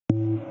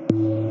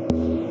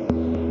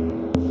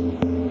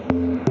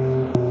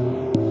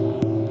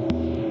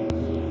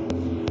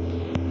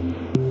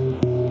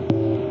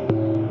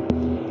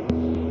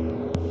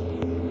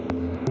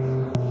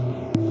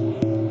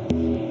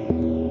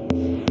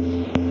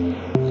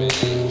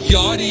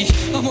Yardy,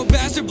 I'm a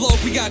bastard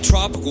bloke. We got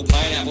tropical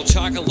pineapple,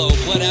 chocolate,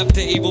 blood up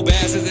to evil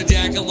bastards, a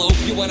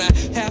jackalope. You want a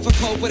half a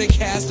coat with a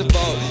cast of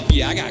boat?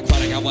 Yeah, I got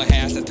chronic, I want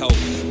half the tote.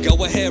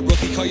 Go ahead,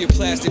 rookie, call your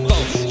plastic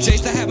boat.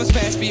 Chase the have a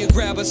smash for you,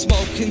 grab a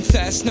smoke.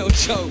 Confess, no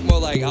joke, more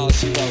like all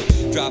she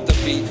wrote. Drop the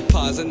beat,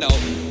 pause a note.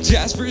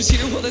 Jasper's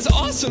here, well, that's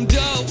awesome,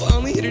 dope.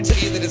 Only here to tell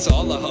you that it's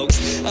all a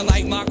hoax.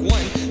 Unlike Mach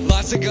 1,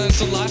 lots of guns,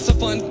 so lots of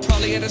fun.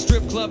 Probably at a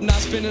strip club, not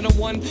spinning a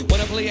one.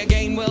 Wanna play a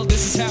game? Well,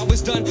 this is how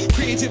it's done.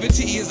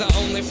 Creativity is our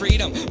only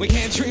freedom. We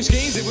can't dream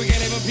schemes if we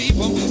can't even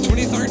people.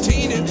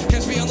 2013 and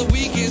catch me on the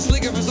weekends,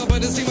 looking for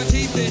somebody to see my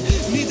teeth in.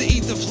 Need to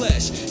eat the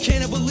flesh.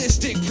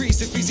 Cannibalistic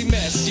priest, if easy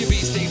mess. Your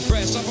beat stay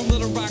fresh. I'm from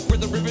Little Rock where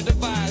the river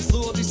divides.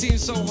 Loyalty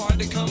seems so hard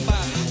to come by.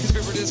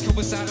 Conspirators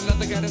coincide,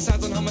 another guy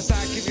decides on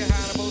homicide. Keeps you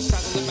high on both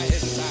sides, I lift my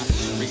head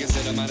inside.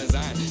 Reconsider my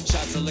design.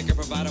 Shots of liquor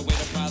provide a way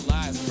to pride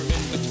lies. From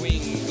in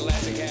between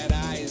glassy cat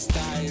eyes,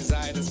 thighs,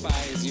 I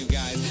despise you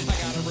guys. I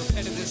got a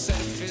repetitive set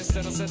of fists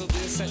that'll settle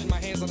this. Setting my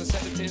hands on the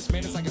sedatives,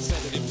 man, it's like a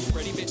sedative.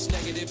 Ready, bitch,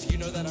 negative. You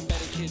know that I'm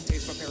better, kid.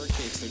 Taste my pair of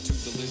cakes, they're too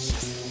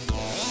delicious.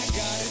 I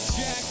got a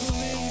jackal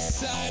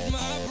inside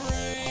my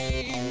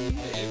brain.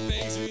 It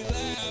makes me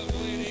laugh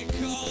when it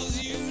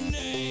calls you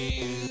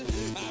names.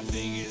 I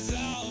think it's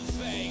all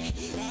fake.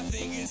 I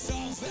think it's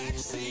all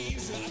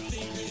vaccines. I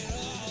think it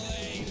all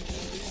ain't.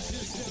 It's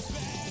just a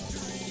bad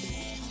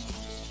dream.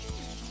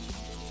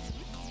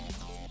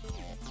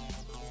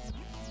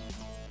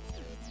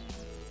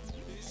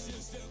 It's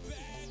just a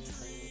bad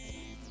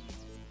dream.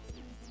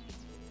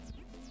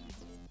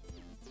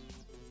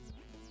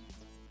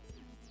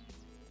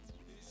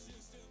 It's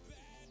just a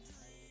bad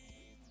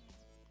dream.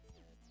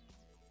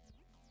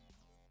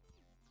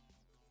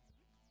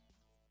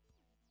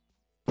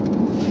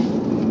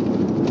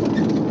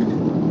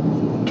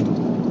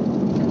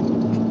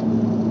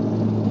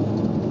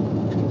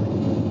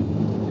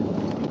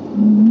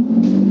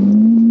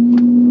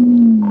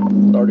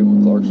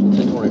 31 Clarksville,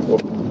 1024.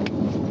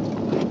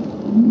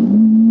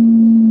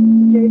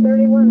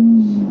 J31.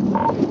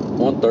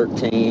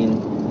 113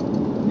 in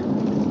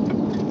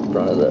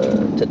front of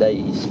the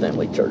Today's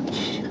Family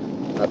Church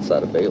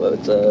outside of Bigelow.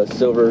 It's a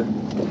silver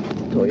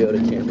Toyota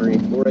Camry,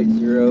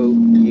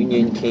 480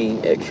 Union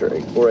King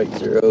X-Ray.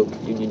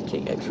 480 Union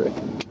King X-Ray.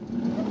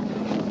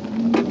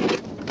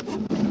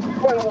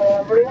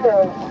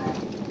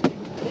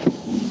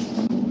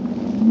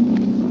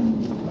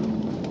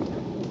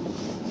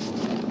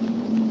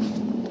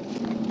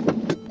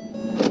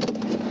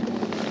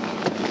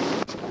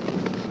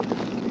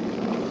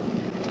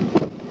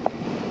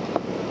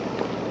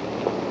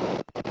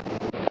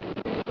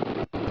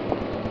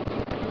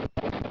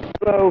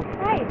 So,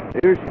 Hey.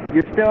 you're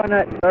still on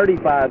that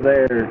 35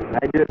 there.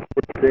 I just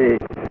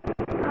 46.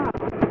 Oh.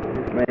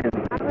 Man,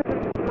 I was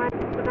my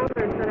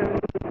speedometer said it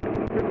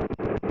was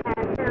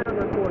hair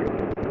over 40.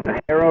 a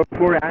hair over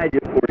 40, I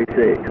just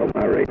 46 on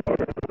my radar.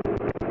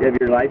 You have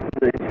your license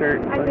and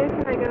insurance? I did.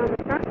 Can I go in the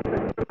trunk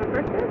for my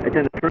birthday? It's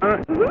in the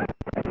trunk? Mm-hmm.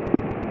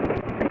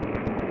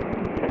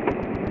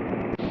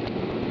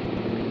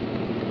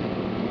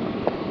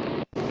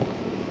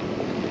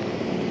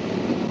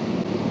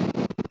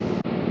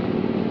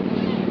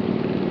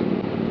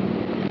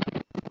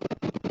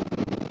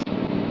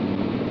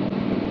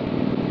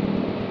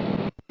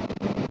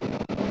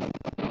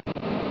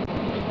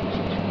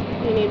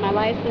 You need my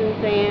license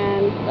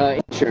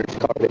and Insurance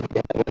card if you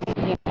have it.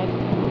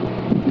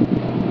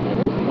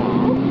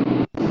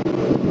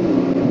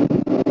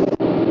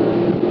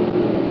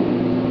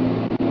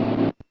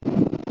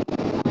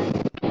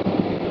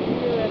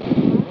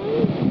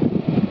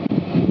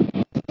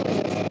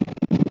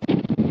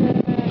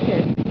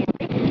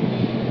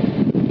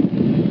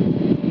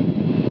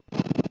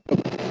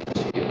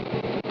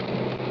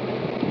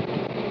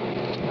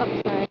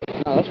 Oh, sorry.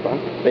 No, that's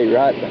fine. Be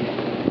right back.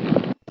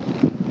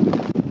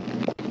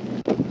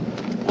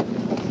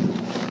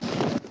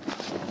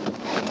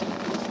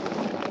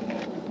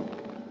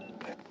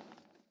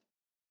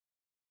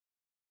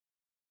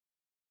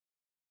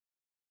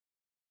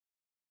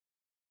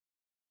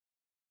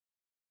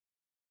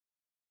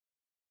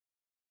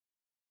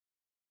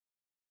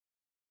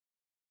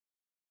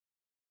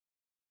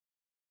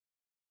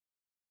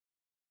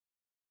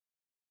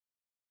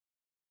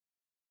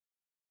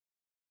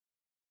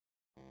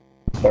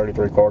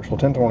 .33 Clarksville,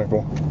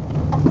 1024.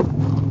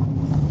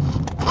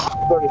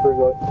 33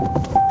 what?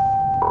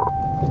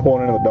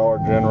 Pulling into the Dollar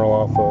General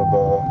off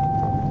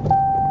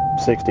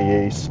of 60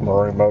 East,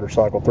 Maroon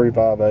motorcycle,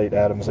 358,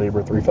 Adam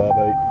Zebra,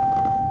 358.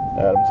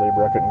 Adam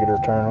Zebra, I couldn't get her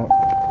turn on it.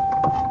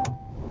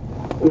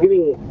 I'm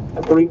getting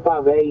a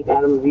 358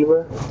 Adam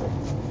Zebra.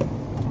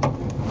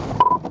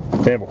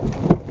 Temple.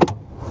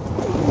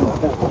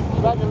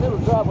 Right in the middle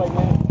driveway,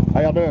 man.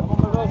 How y'all doing? I'm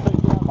on the road, so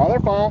Oh, they're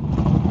fine.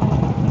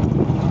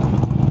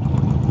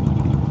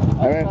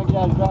 Hey, man.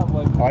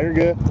 Oh, you're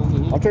good.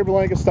 I'm Trooper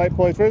Linkous, State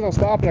Police. The reason I'm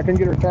stopping, I couldn't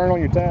get a return on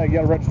your tag. You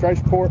got a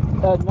registration report?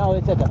 No,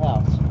 it's at the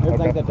house.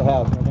 Everything's Okay. at the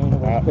house.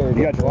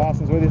 You got your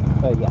license with you?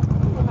 Yeah.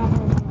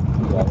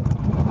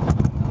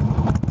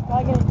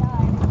 I get it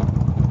done.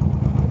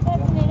 We're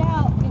testing it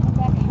out. Get it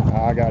back up.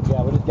 I got you.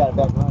 Yeah, we just got it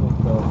back running,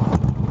 so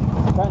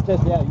I'm trying to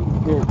test it out. You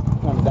can hear it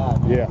trying to die.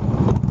 Yeah.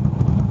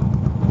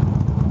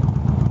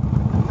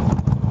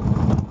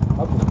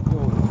 Hope it's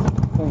fuel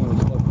clean and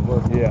stuff to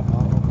work. Yeah. I don't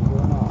know if it's good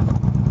or not.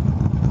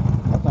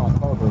 That's on a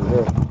carb over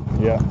there.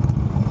 Yeah.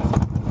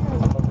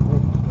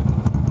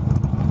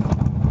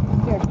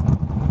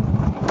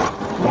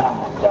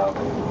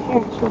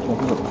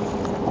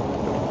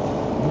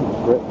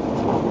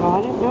 Oh,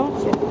 I didn't know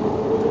it.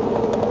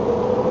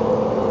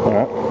 All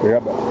right. Be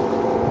right back.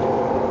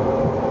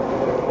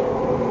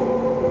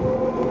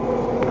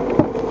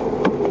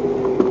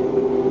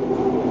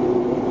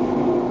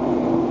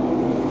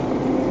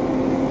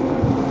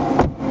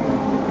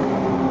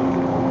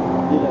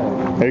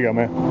 There you go,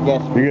 man.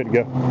 Yes. You're good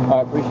to go.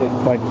 I appreciate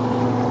it. Thank you.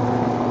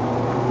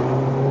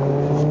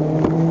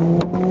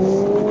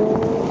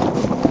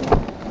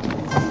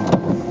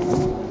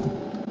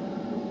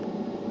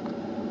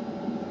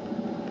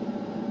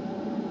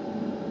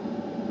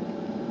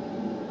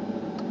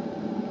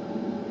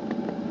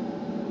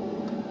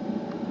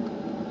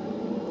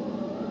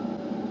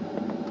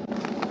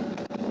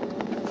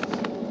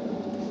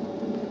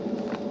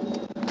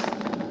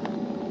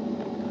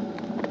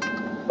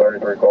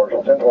 Cars,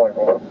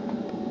 1024.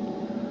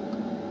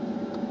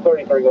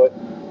 33, go ahead.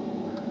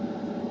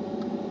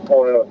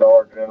 Pulling in a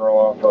Dollar General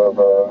off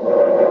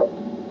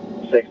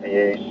of 60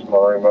 East,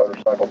 Maroon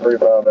motorcycle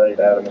 358,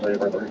 Adam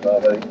Zebra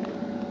 358.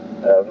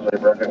 Adam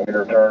Zebra, I couldn't get a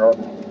return on.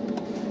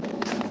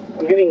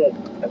 I'm getting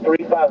a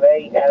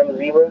 358 Adam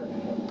Zebra.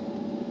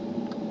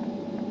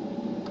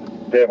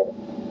 Temple.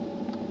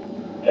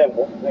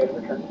 Temple. Negative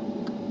return.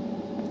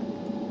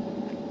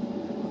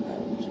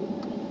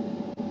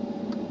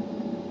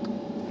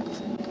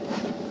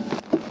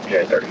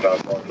 Okay,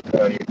 35 cars.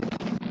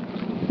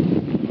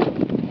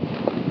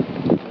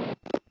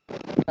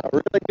 A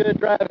really good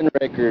driving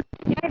record.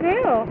 I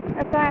do.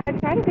 That's why I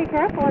try to be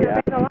careful and Yeah.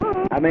 obey the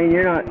law. I mean,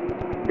 you're not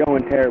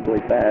going terribly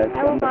fast.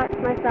 I will watch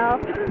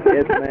myself.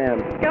 Yes,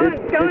 ma'am.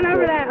 Going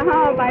over that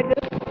hump, I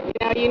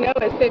just, you know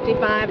it's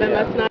 55 and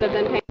Yeah. must not have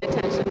been paying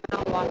attention.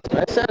 I'll watch it.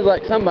 That sounds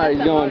like somebody's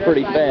That's a going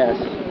pretty motorcycle.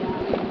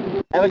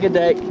 fast. Have a good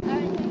day.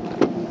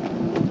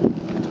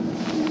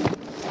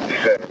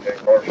 17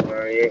 cars,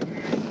 98.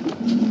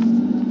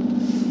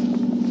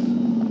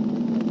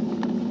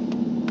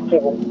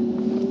 Temple.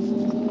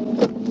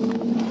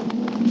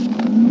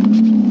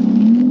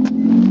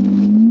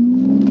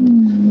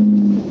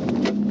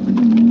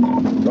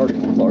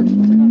 Large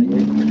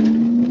 98.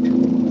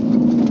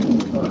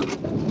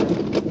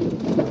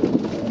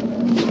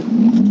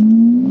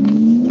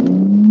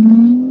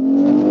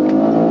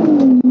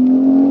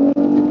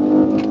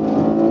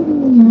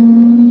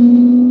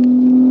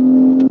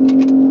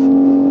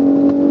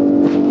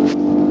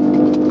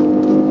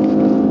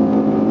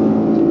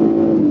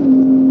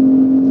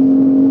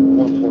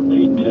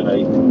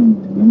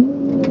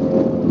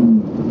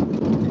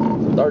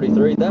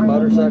 That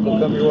motorcycle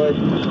come your way?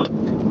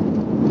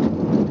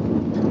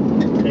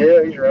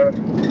 Yeah, he's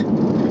running.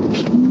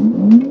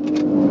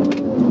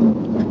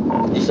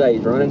 You say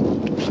he's running?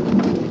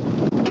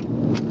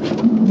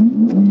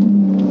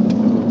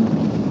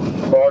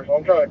 Cars,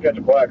 I'm trying to catch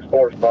a black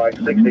sports bike,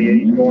 60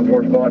 East, going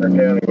towards Bonner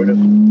County. We just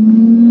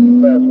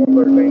passed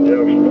 113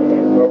 junction,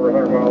 over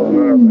 100 miles an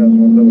hour, past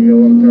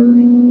 1W on the curve.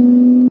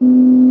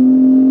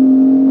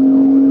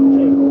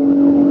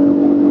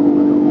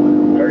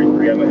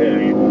 33, I'm ahead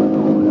of you.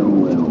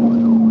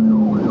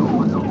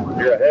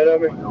 You're ahead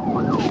of me?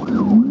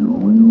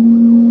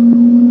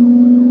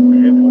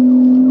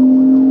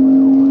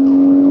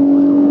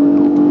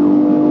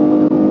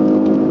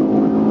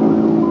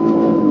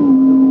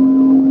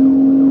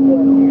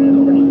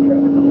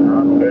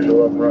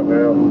 Visual up right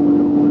now.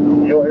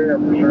 You'll hear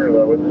him for sure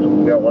though, it's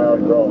got loud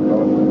exhaust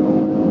on it.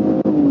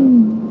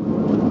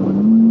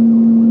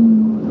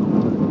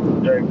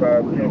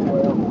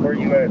 J5, where are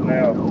you at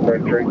now,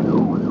 33?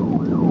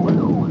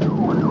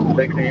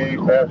 60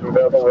 East, passing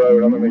Bethel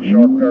Road. I'm in these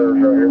sharp curves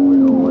right here.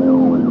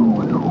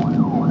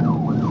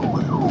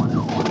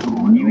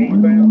 You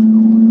eastbound?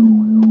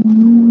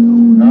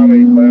 I'm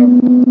eastbound.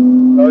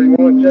 Oh, you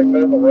want to check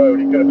Bethel Road?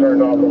 He could have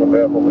turned off on the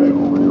Bethel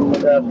too.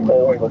 I'm passing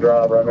Bullwinkle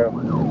Drive right now.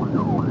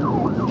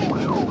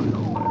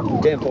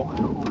 Temple.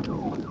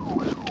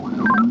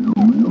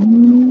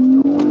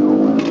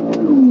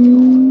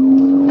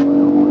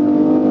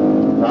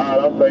 Alright,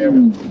 I'll see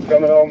him.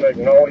 Coming home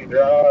McNulty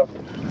Drive.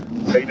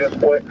 He just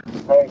split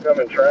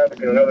homecoming traffic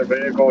in another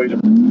vehicle. He's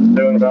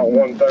doing about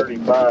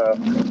 135.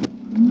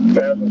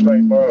 Passing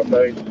St.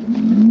 Boniface.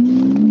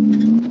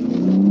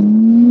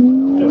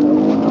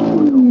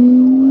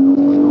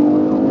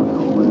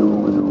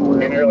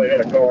 He nearly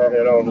hit a car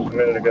head on just a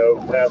minute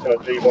ago, passing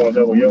a Jeep on a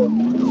double yellow.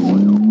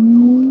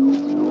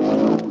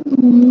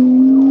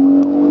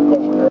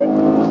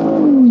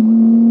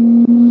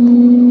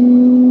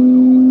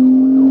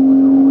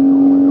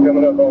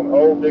 on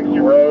Old Dixie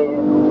Road.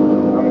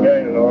 I'm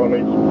gaining on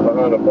him. He's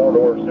behind a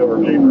four-door silver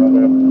Jeep right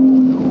now.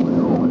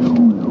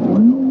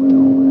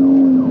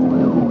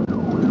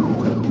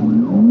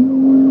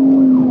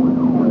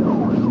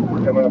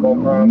 Coming up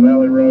on Pine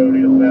Valley Road,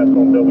 he just passed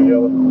on Double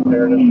Yellow,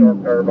 there in this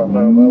sharp curve by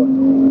Pine Valley.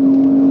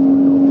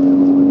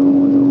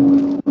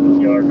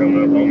 Y'all are coming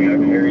up on me, I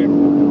can hear you.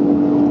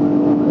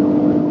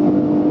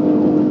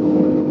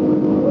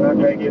 I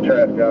can't get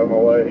traffic out of my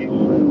way. He's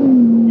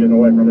getting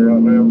away from me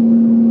right now.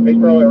 He's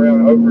probably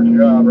around Oak Ridge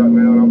Drive right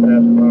now, and I'm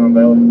passing Pine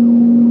Valley.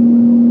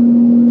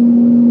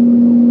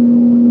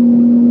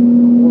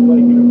 What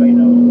way you may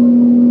know?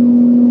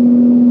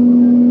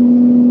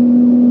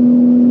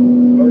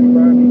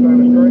 35, he's on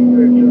the straight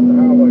there, shut the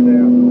highway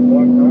down.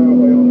 Block the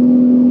highway on him.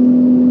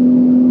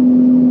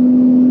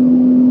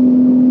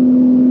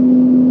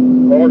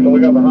 Marshall, we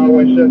got the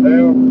highway shut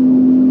down.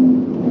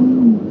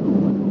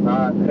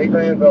 He's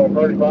hands on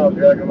 35,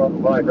 dragging him off the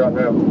bike right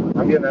now.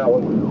 I'm getting out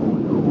with him.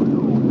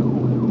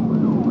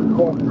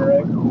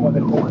 Correct. What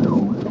is it?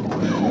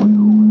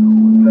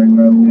 Correct,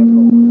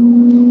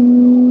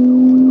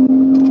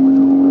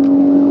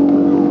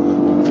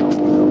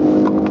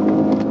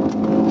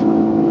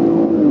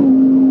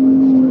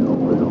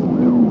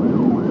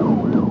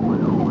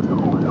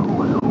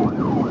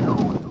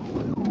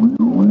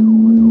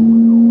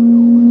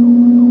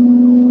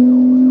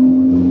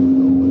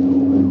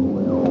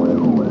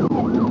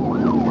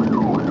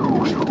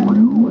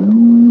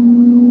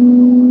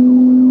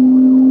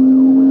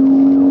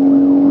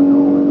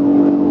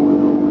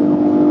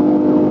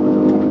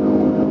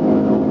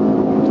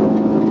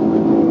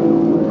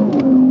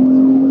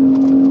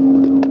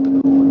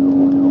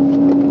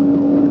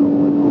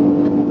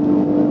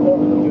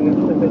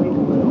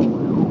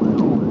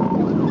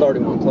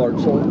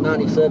 So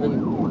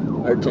 97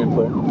 or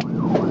 10-4.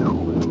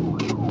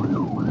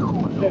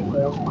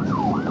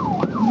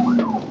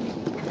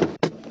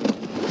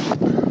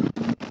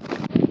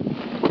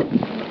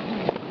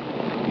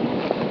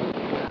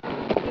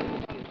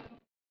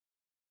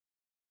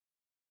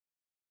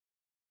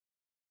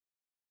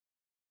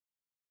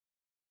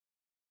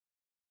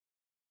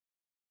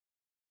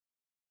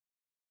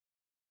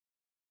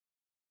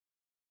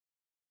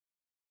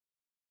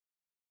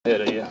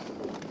 Ahead of you.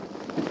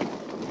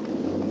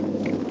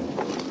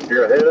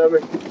 You're ahead of me?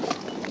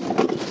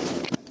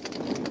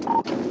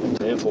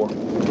 10-4.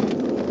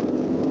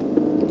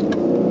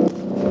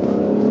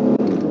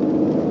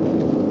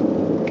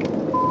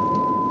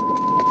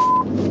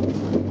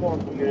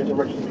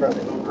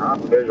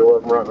 I'm visual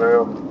of him right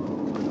now.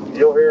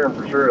 You'll hear him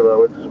for sure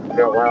though, it's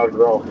got loud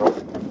exhaust on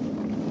it.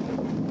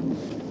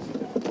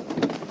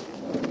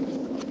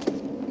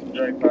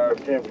 J5,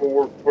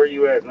 10-4, where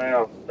you at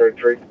now,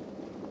 33?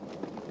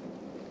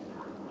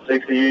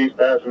 60 East,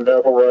 passing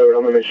Bethel Road.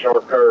 I'm in these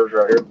sharp curves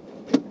right here.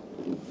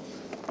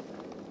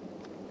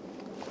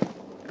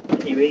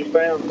 You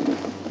eastbound?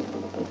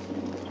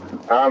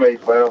 I'm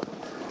eastbound.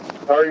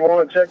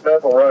 31, check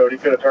Bethel Road. He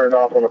could have turned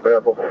off on the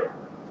Bethel.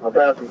 I'm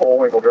passing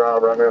Bullwinkle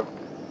Drive right now.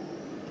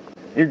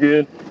 You're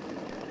good.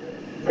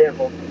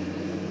 10-4.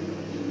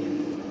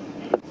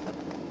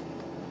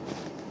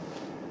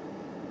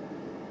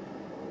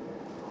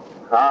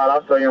 Alright, I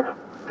see him.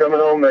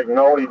 Coming on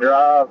McNulty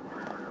Drive.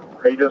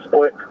 He just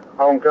split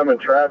oncoming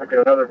traffic in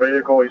another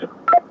vehicle. He's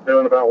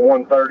doing about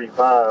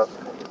 135.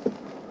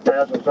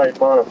 Passing St.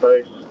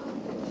 Boniface.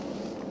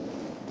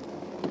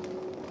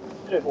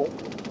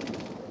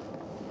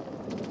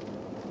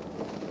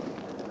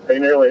 He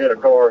nearly hit a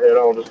car head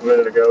on just a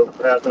minute ago,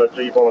 passing a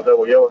Jeep on a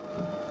double yellow.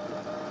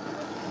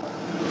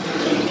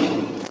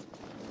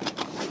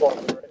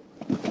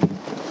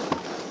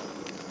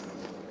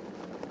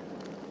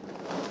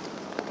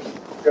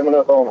 Coming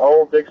up on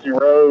Old Dixie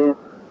Road.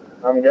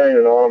 I'm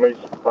gaining on him.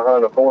 He's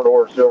behind a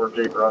four-door silver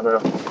Jeep right now.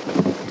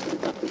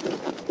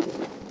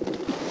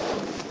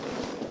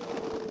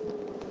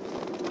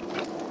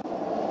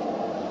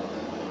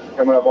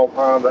 Coming up on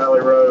Pine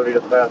Valley Road, he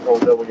just passed on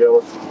double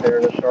yellow here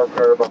in this sharp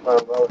curve by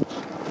Pine Valley.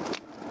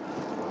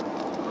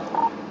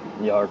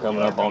 Y'all are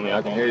coming up on me,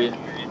 I can hear you.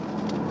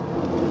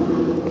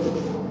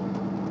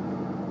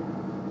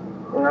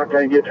 I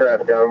can't get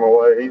traffic out of my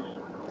way. He's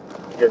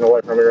getting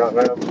away from me right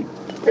now.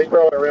 He's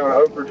probably around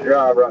Oak Ridge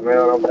Drive right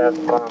now, and I'm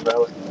passing Pine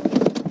Valley.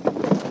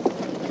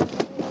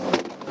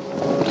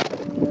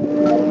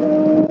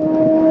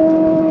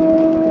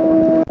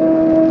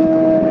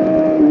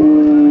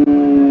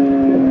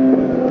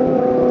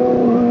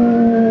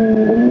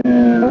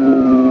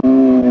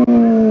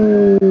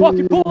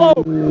 Fucking pull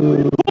over!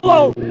 Pull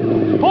over!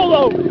 Pull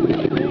over!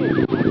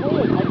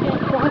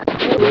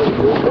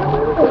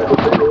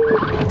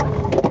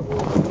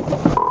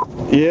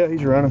 Yeah,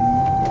 he's running.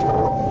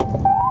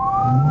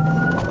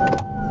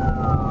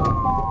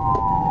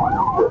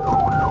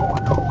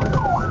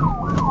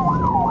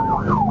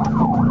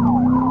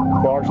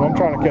 Larson, I'm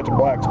trying to catch a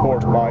black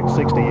sports bike,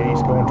 60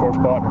 East, going towards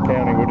Butler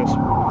County. We just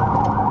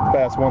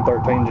passed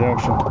 113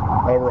 junction,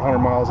 over 100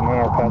 miles an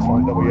hour, passing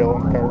on double yellow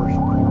in the curves.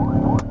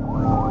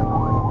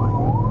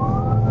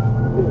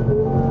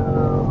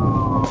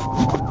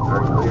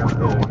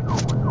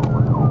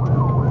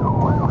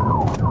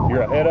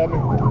 ahead of me.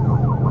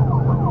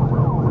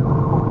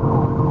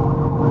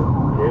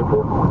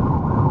 Careful.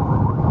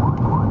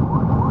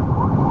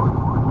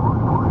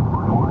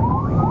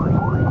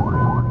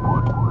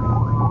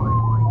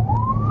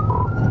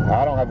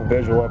 I don't have a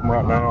visual of him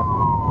right now.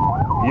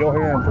 You'll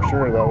hear him for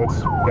sure though.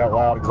 It's got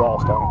loud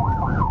exhaust on it.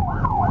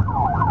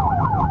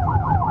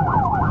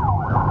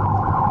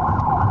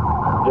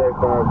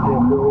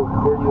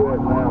 J510, where you at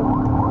now?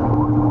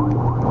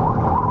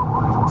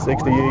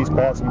 60 East,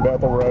 passing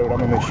Bethel Road. I'm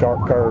in these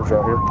sharp curves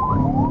right here.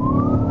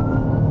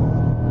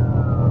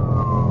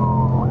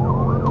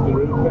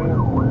 You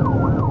eastbound?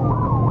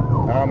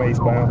 I'm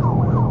eastbound.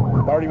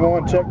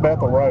 31, check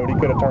Bethel Road. He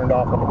could have turned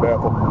off onto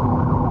Bethel.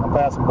 I'm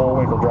passing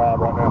Bullwinkle Drive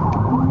right now.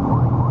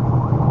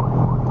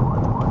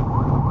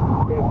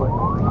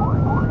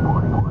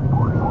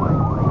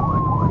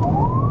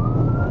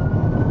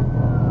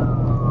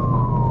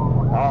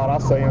 Alright, I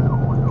see him.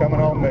 Coming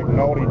home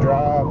McNulty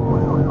Drive.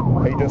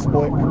 He just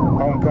split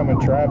oncoming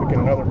traffic in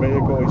another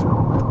vehicle. He's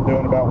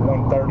doing about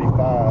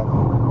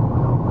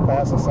 135.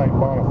 Passing St.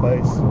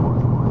 Boniface.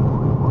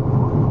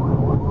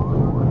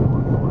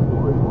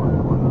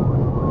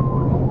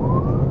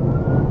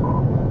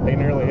 He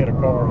nearly hit a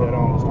car head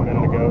on just a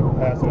minute ago,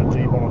 passing a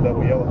Jeep on a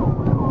double yellow.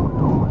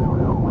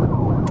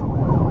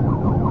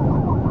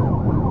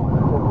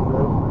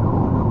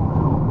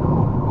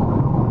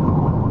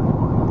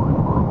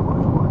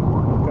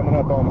 Coming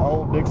up on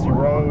Old Dixie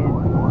Road.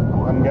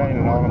 I'm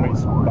gaining on him.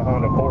 He's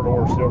behind a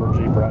four-door silver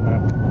Jeep right now.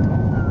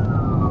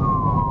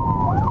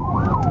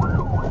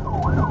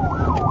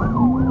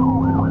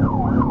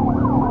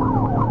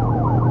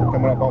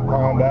 Coming up on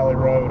Pine Valley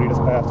Road. He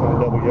just passed on a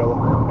double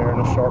yellow. Here in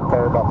a sharp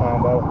curve by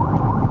Pine Valley.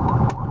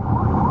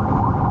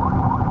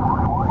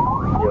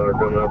 Y'all are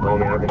coming up on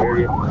me. I can hear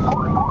you.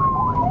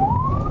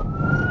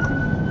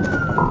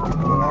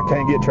 I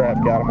can't get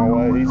traffic out of my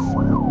way. He's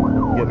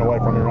getting away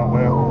from me right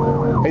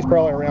now. He's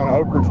probably around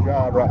Oak Ridge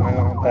Drive right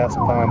now. I'm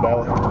passing Pine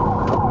Valley.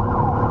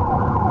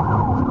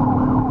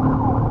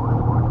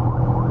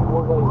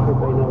 What way should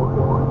they know?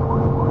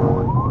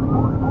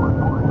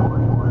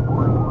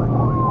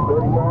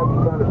 35, you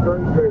trying to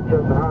straight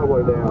shut the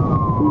highway down.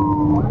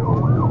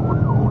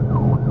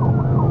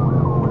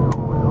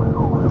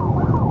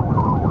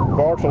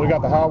 Marshall, we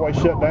got the highway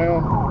shut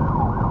down.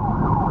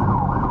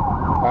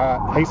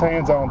 He's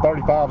hands on.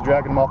 35's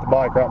dragging him off the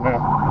bike right now.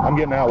 I'm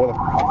getting out with him.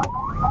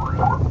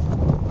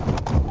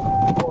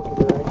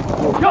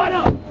 Shut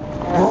up!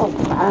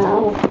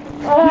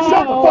 You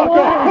shut the fuck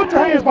up! Put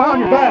your hands behind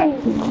your back!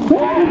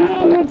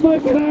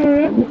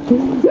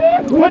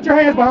 Put your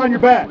hands behind your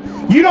back!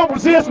 You don't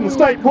resist in the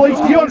state police,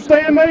 do you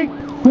understand me?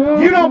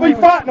 You don't be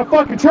fighting a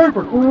fucking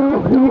trooper!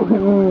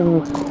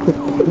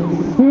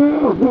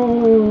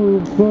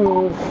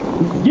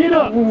 Get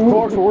up!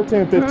 Marshall, we're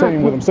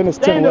 10-15 with him. Send us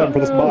 10-11 for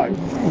this bike.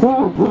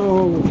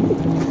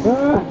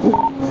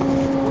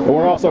 And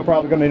we're also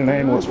probably going to need an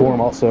ambulance for him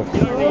also.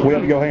 We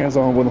have to go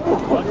hands-on with him.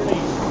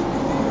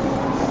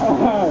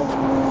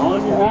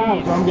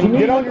 On your knees.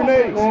 Get on your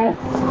knees.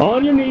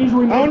 On your knees.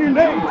 On your knees.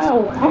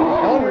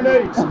 On your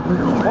knees. How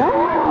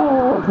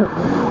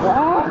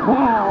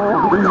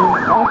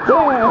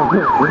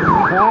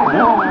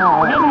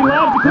many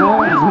lives you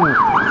put in this?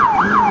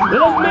 It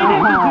doesn't mean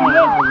anything to you.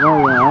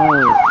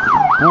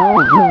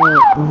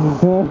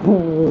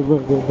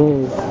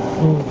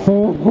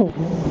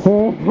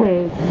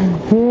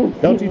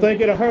 Don't you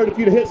think it'd hurt if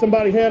you'd have hit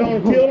somebody head on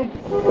and killed them?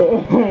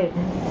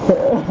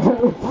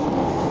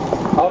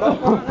 Oh,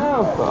 don't cry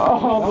now.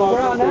 Don't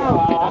cry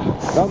now.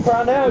 Don't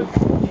cry now.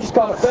 You just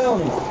caught a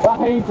felony.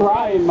 I ain't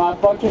trying. My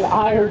fucking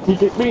iron to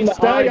get me in the eye,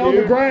 Stay on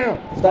the ground.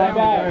 Stay on the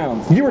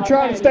ground. You were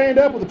trying to stand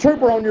up with a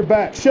trooper on your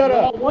back. Shut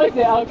up. I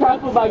wasn't. I was trying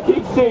to put my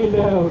kickstand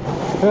down.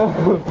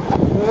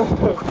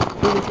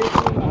 Get me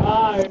in the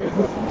eye.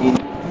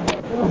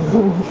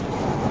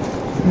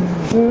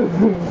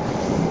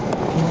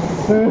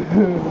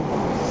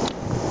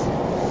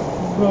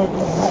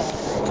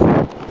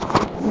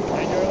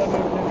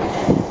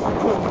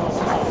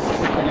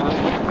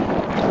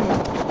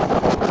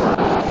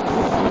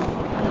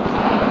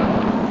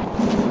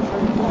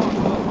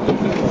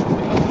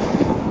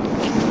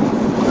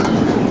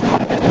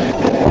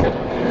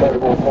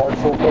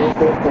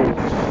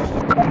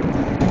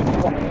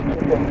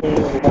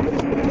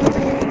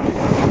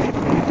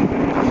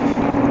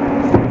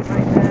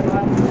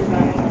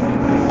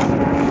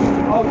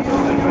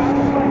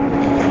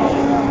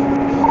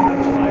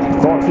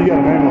 Fox, you got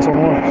an ambulance on the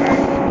way.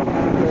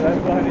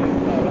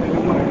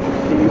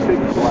 Can you fix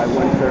the right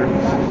way, sir?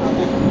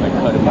 I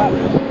cut him my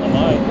wrist. I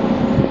might.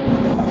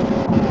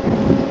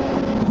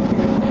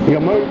 You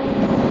gonna move?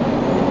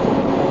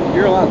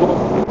 You're allowed to.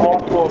 All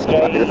four J's. I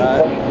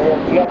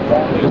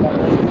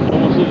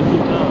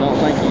don't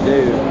think you do.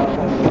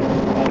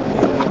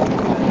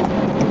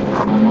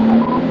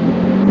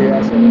 Yeah, I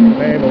see an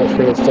ambulance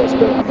for this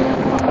suspect.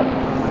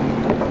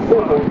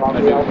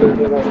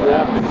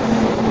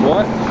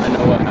 What? I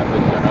know what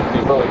happened. I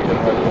think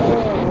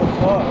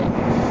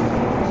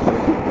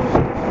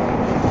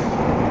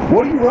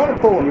What are you running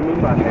for? You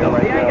mean my hair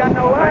right now? ain't got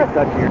no I ain't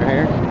touching your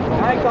hair.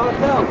 I ain't caught a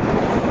film.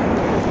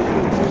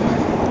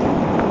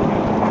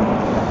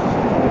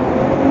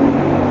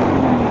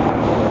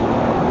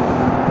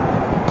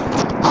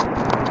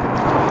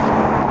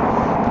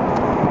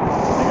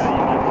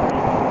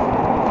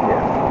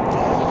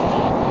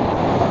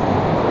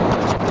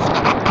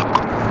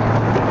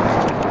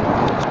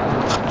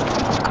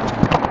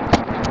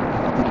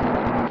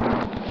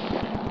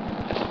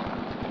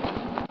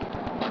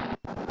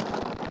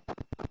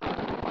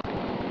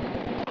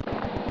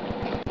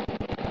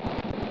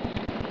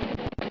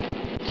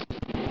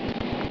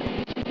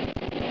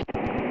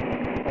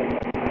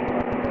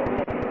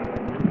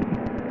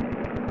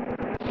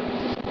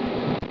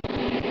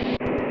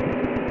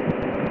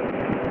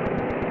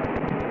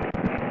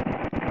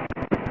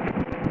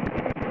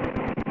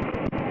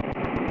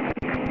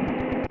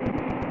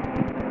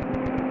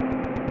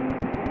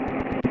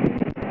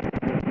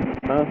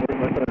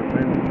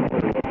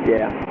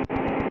 Yeah.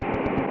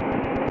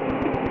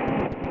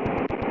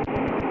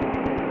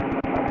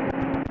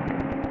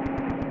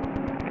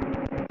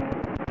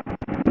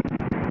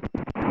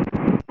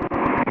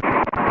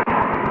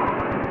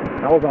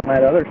 I was on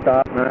that other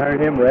stop and I heard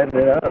him revving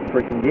it up,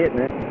 freaking getting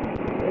it.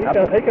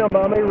 He come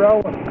by me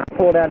rolling. I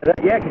pulled out of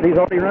that. Yeah, because he's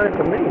already running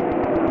from me.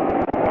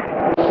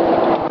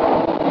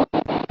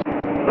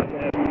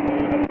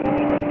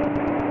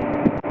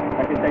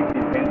 I can take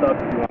these pants off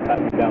if you want to pat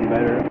me down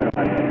better.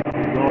 I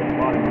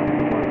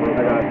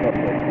got a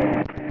couple of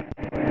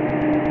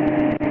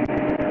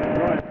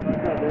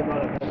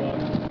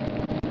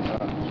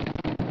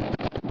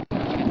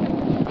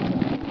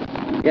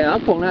Yeah,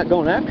 I'm pulling out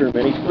going after him,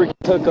 and he freaking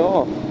took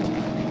off.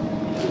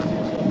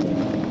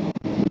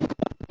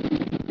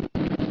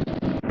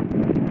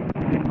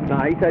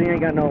 Nah, he said he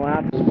ain't got no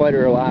license. Plate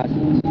or a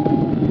license.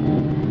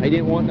 He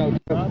didn't want no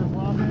driver's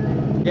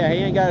license. Yeah, he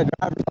ain't got a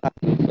driver's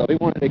license, so he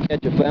wanted to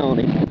catch a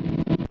felony.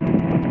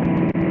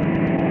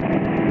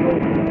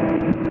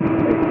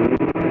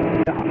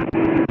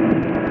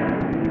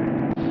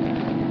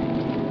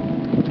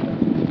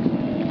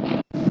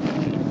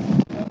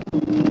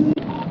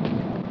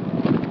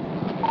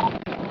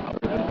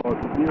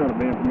 You know the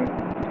man for me.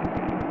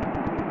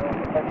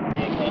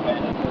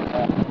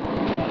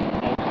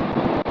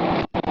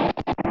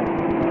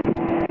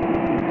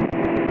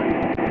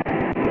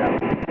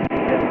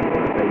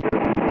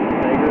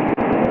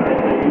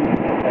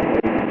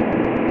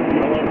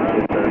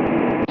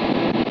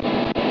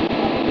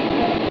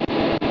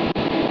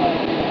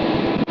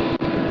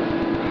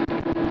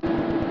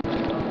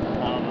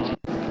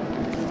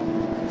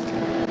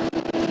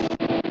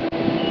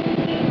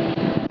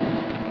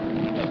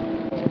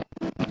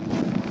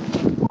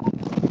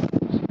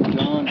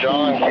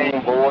 John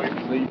King, boy.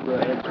 Libra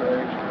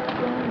X-ray,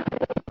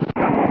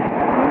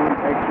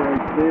 X-ray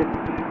 6,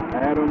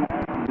 Adam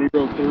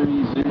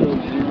 030036.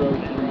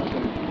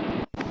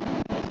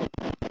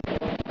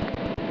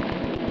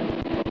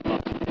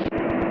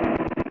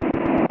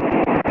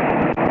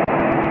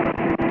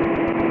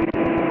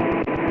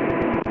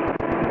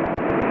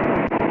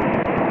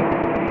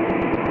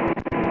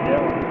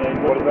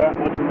 What is that?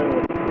 What's your middle?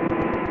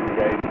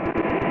 Okay.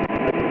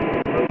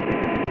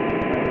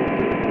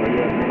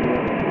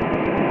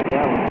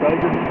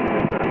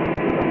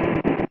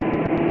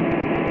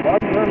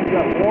 You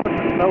got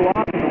warrants, no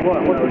license or what?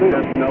 What's the deal?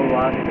 Just no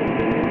license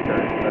and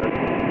insurance.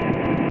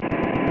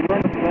 You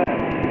running from that?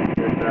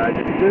 Yes, sir. I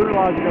just do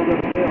realize you're going to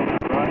go to jail,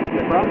 right?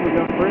 You're probably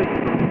going to prison.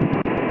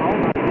 Oh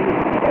my goodness.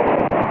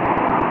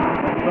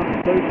 That's something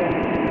stupid.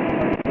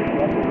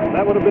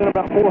 That would have been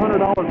about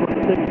 $400 worth of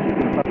tickets you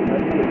could have paid.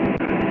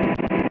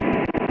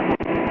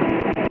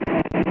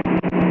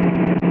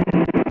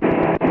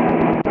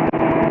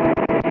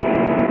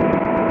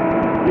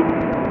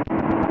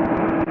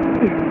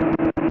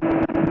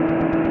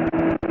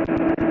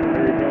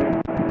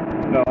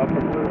 No, I'm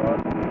from Blue Rock.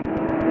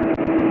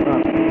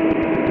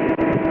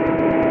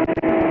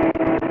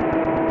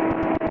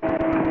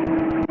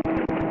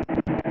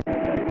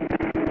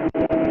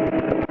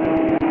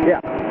 Yeah.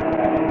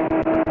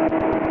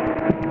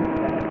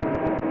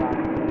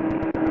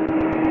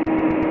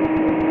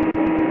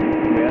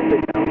 May I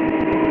sit down?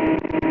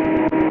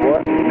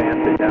 What? May I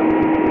sit down?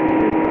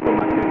 Put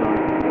my shoes on.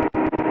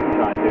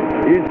 Try to.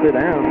 You can sit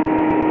down.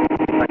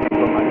 I can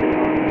put my shoes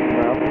on.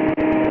 Well.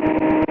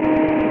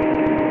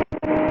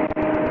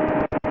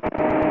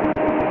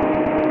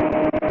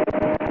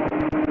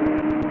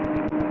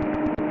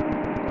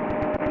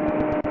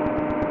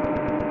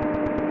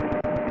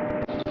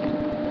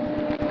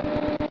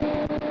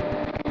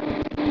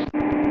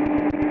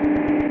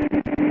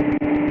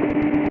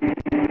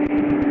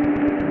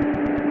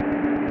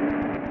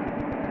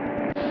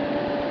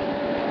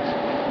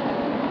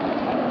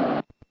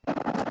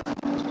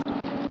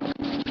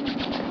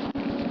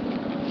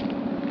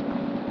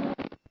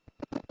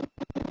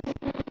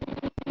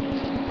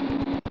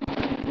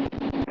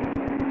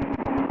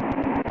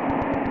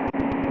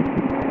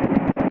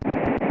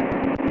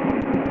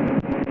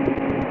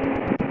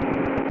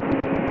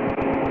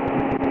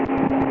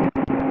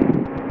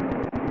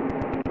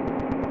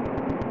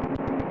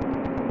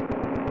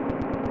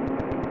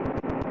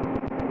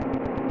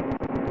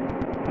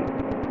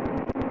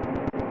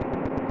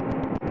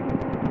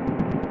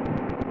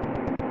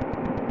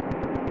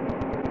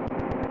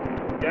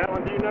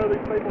 John, do you know these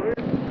people here?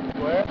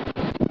 Where?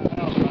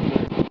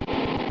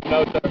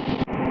 No, sir.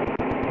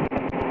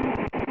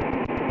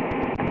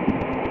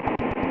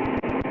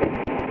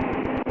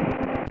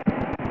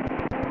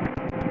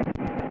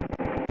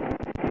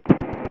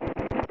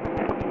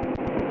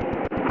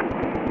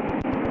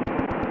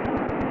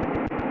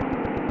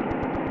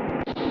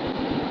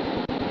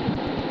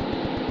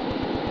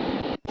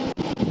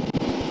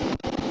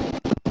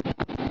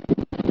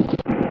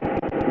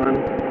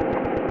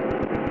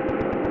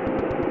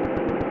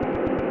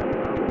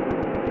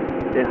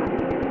 Yeah.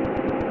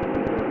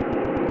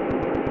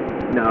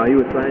 No, he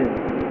was saying.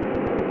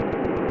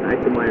 I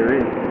asked him why he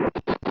ran.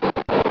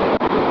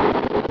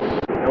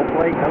 No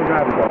plate, no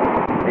driver's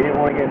license. He didn't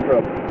want to get in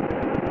trouble.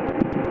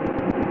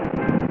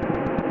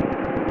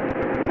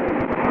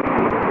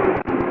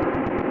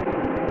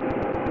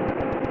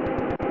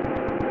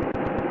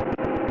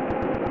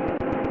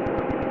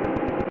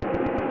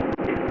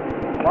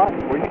 What?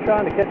 Were you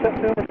trying to catch up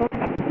to him or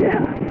something?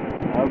 Yeah.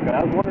 Okay,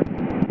 I was wondering.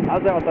 I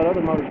was out with that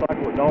other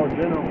motorcycle at Dollar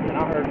General, and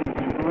I heard him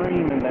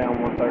screaming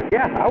down 130.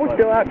 Yeah, I was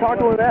still out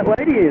talking with that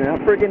lady, and I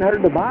freaking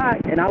heard the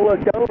bike, and I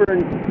looked over,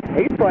 and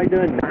he's probably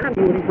doing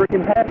 90 when he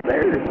freaking passed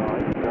theirs.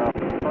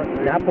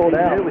 And I pulled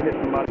out. He nearly hit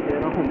somebody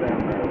head on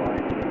down there.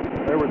 Like,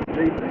 there was a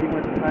Jeep that he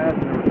went to pass,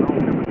 and there was an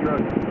old timber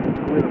truck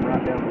with him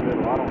right down the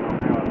middle. I don't know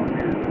how it was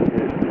here.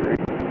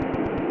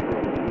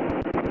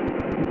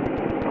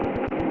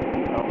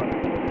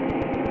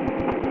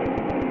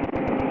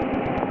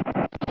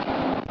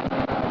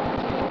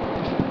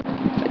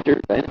 Sure,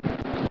 man.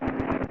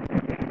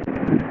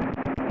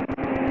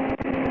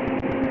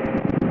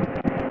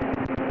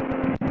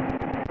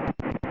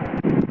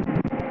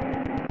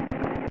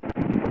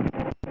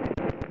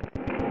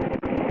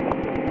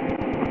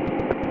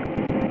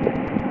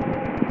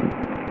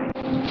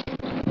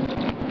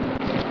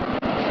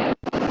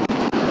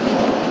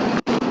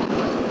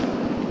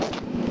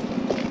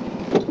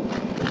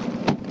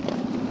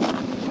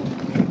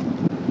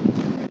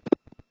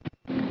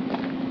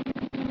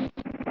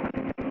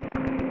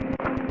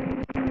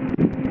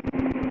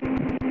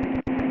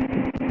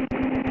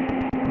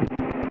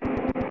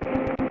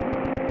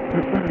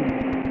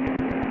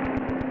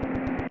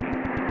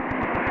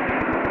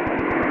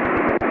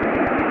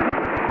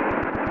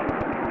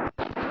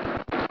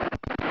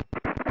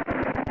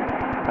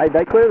 Hey,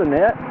 they clear the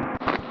net?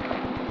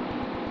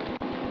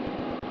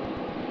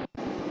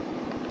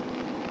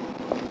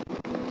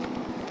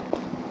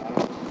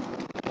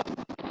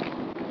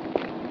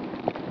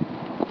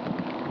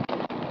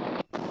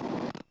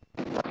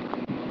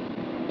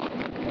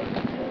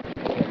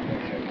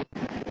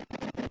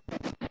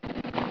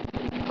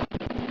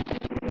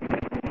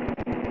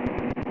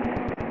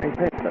 Hey,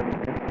 pet study,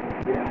 man.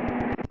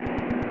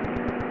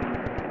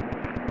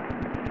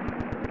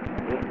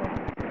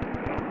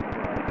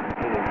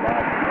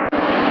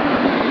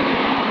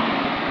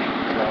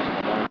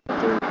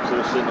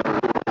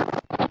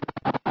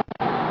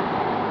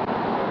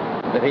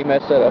 Did he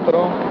mess that up at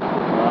all?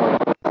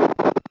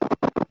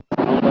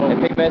 If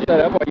he messed that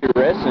up while you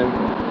were resting,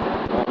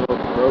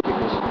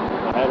 Because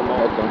I had him on.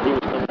 He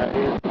was coming out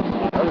here.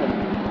 I heard him.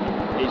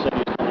 He said he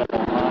was coming up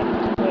on mine.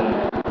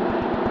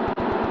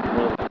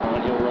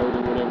 On Hill Road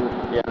or whatever.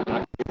 yeah.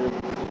 I could hear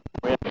him.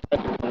 We had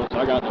traffic coming, so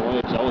I got in the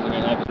way, so I wasn't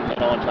going to have him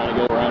head on trying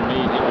to go around me.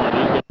 He didn't want to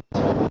do that.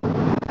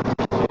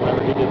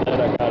 Whenever he did that,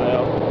 I got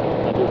out.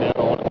 I did that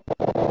on him.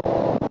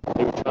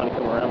 He was trying to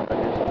come around right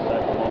here, so I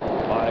sacked him off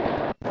the bike.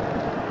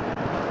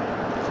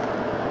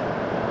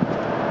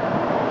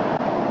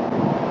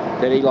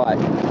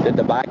 Did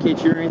the bike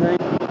hit you or anything?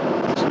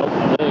 Smoked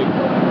my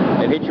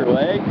leg. It hit your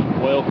leg?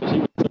 Well, because he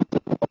was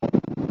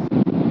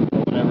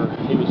whenever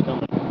he was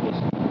coming,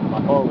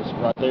 my car was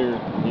right there.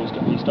 He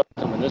started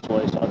coming this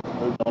way, so I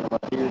moved on him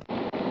right here,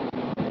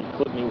 and he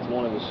clipped me with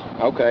one of his.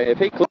 Okay, if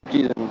he clipped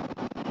you, then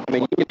I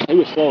mean, He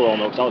was slower on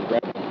though, because I was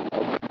grabbing him.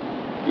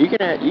 you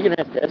can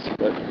ask Desi,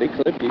 but if he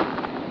clipped you,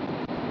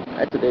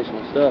 that's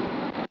additional stuff.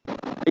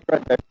 He's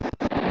right there.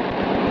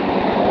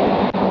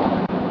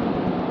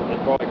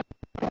 It's probably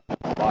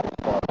the bike's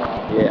far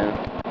behind. Yeah.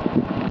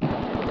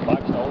 The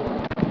bike's old.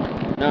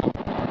 No,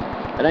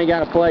 it ain't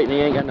got a plate and he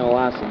ain't got no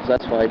license.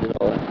 That's why he did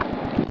all that.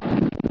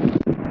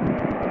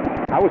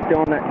 I was still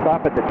on that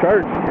stop at the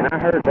church, and I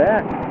heard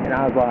that, and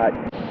I was like,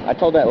 I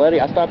told that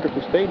lady, I stopped her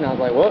for speeding. I was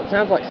like, well, it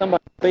sounds like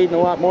somebody's speeding a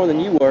lot more than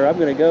you were. I'm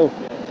gonna go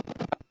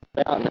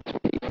out, and that's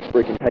when he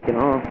freaking taking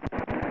off.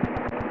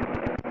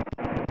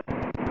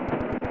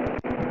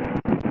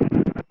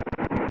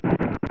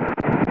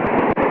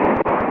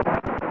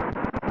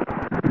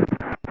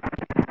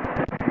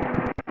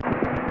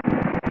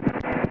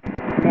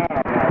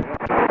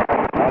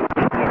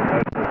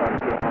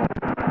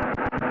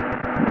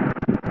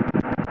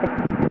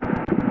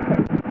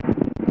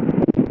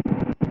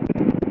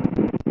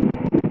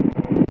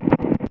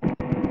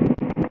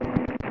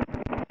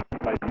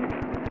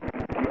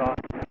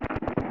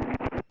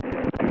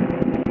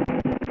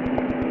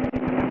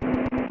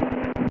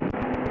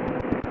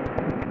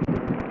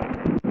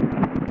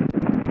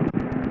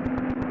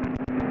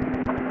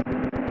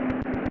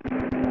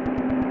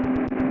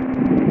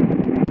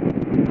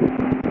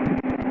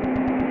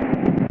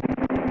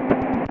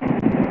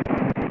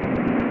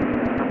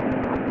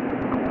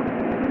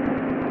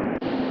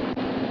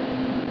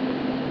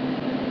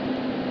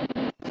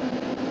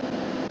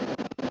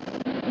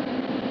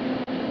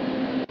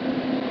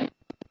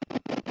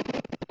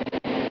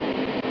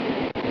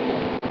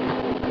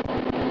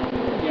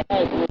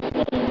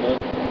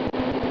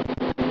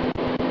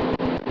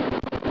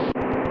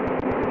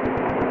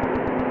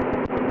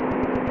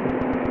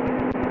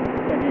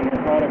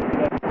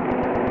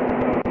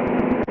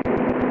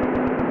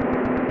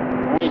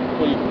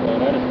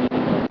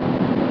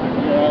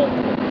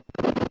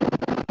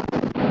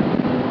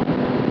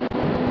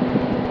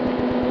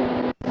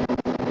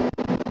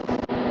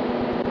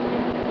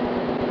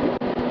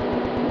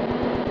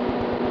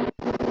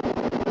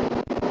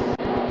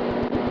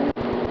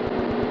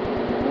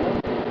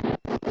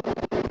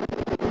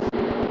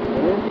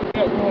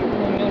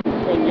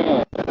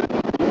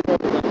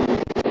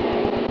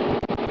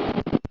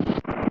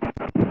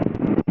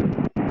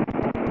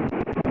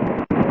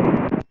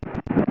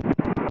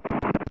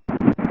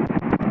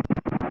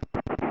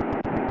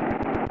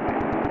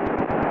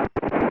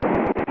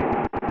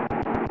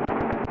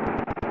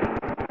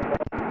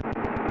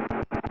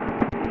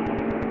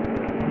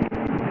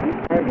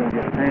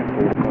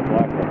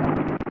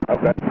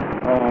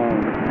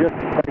 just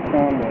based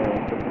on the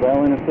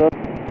swelling and stuff?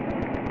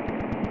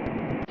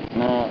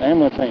 No,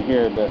 ambulance ain't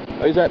here, but...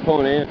 Who's that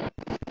pulling in?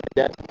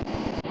 That?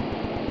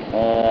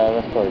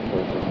 That's probably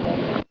first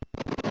responder.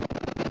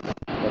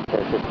 That's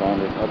first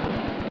responder. Okay.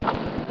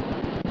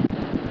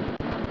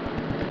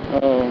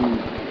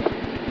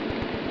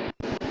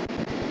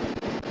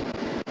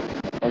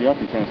 Or y'all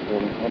can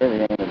transport him, whatever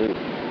y'all want to do.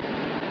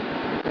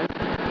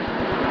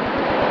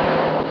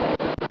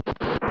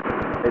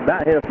 They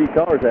about hit a few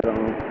cars out on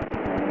them.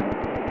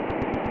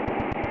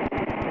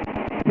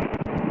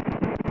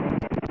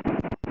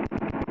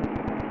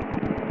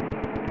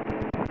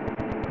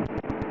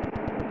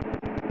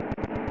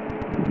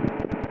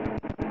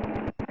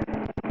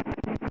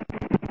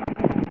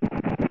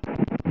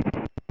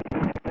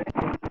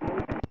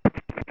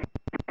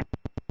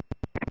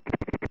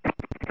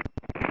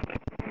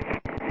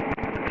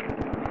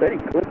 Said he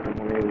clipped him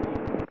when he was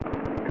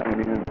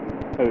coming in.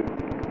 Who?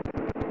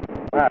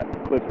 Bike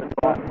clipped him.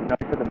 No,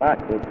 he said the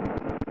bike clipped him.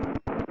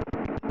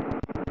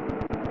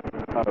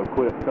 Oh,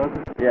 quit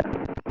Tucker? Yeah.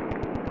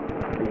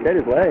 He cut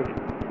his leg.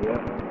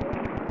 Yeah.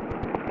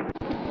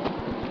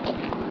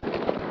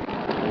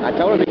 I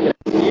told him he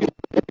could use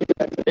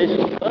that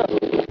additional stuff.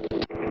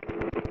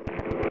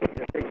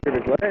 Got a picture of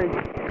his leg.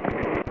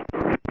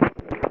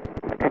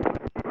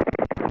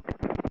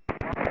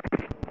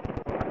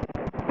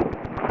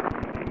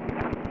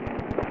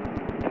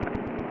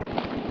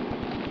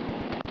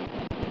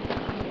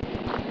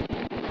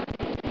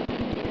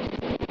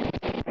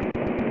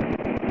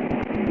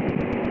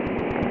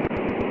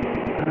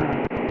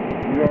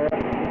 You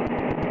alright?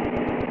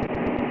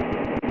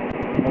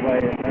 Nobody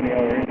has any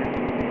other injuries?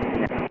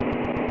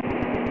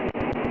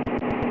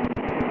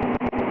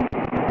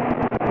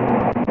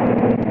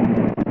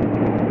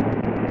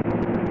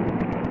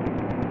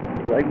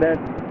 Leg bad?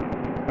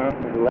 Huh?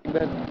 Is the leg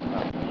bad?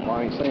 Well, I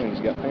ain't seen him.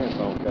 He's got pants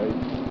on, Cade.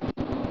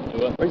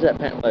 Where's that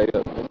pant leg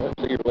up?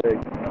 Let's see your leg.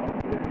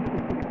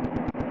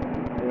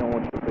 He don't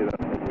want you to see that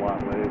big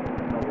white leg.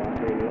 No white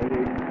leg.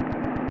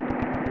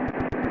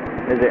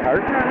 Is it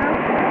hurt right now?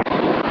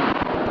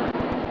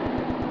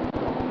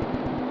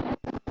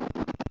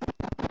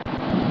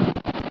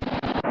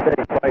 Said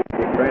he played to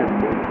get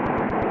transport.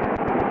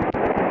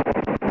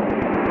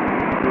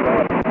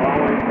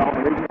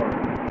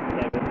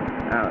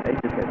 Oh, they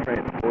just got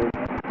transported.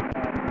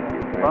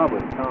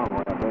 Probably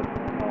Conway, I bet.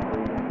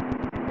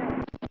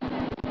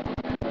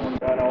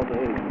 Got all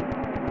day.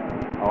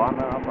 Oh, I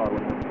know. I probably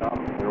wouldn't have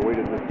stopped. Or we'd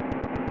have just...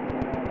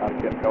 I'd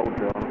have kept cold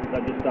trail on him. I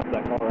just stopped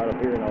that car right up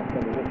here and I was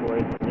coming this way.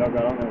 And y'all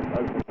got on there and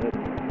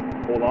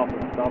pulled off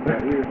and stopped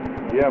right here.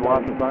 You have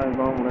lots of signs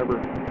on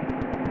whenever...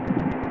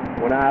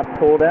 When I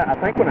pulled out, I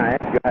think when I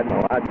asked you, I had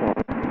my lights on.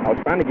 I was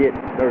trying to get,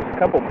 there was a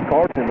couple of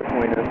cars in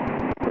between us.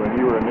 When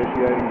you were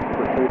initiating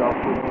pursuit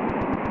officer?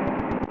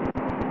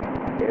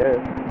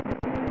 Yes.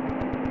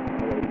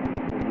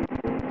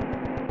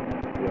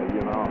 Yeah, you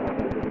and I have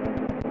that.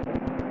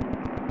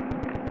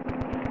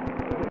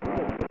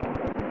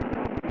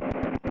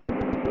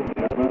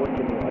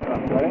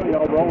 Well,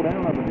 y'all roll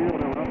down over here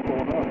when I'm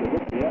pulling up. It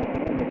looks like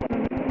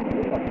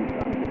you're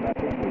trying to get back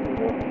up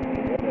here.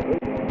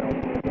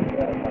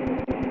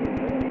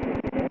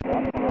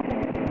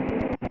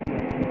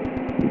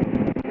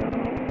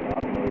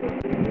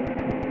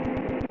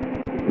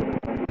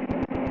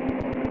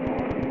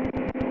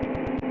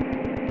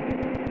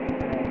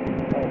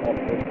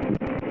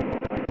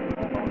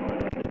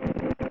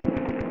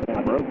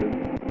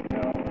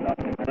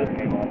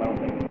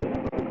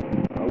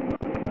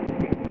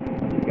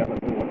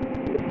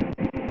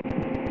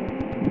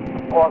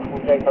 Possible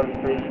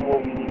J33, so what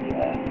we need to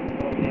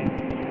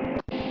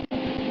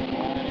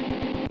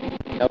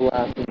No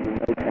license and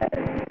no tag.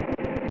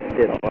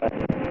 Did all that.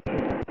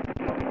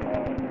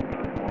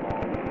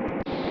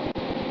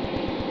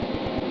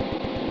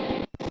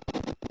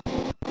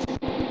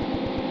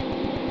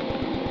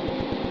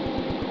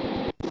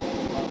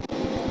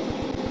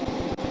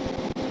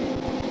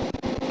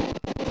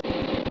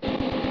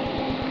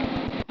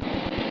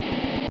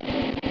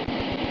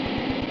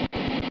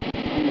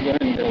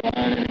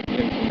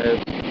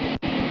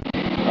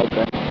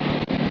 Okay.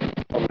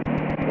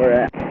 Where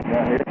at?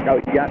 Right here. Oh,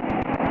 you got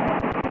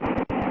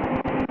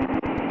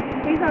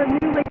These are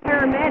newly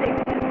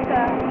paramedics. Just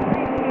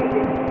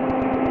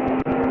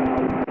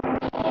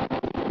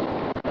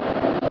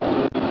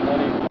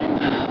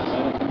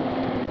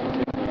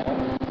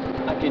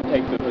I can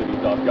take the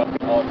hoodies off. Y'all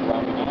can all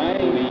around me.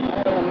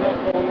 I don't know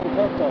throwing them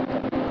cuffs off.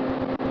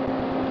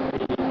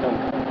 He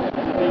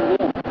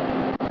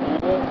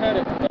won't cut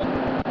it, but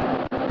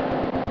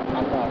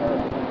I'm not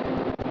hurt.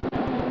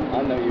 I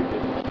know you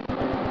did.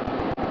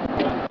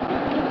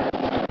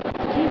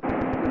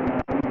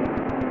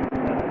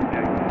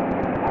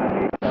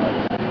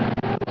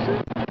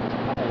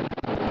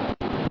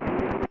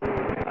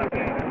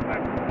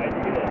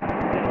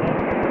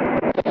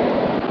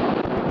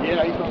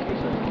 Yeah, he's on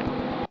this.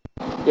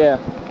 Yeah.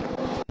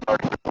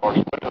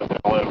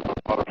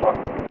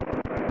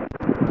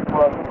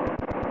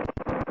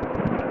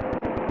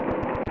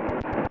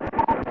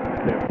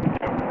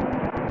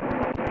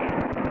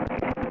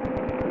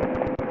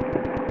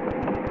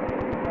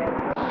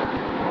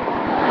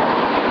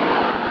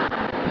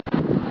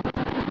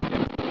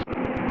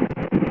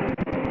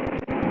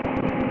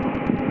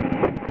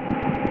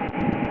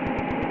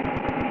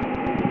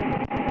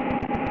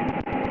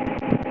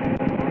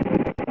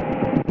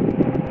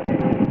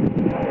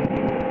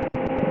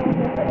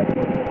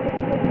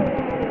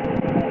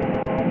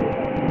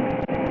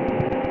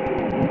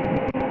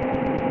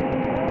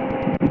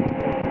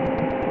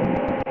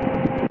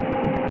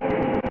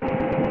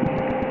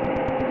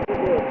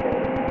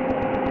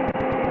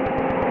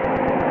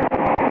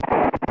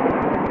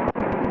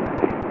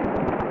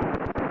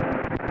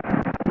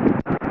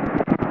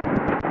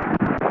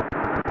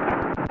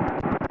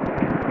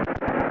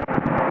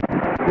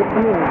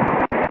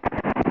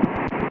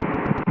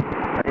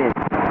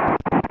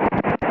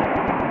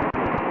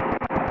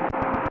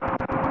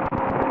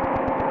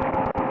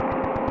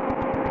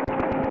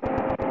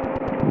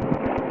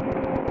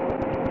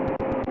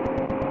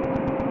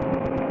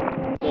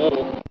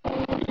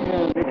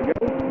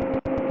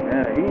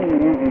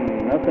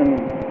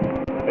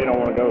 He don't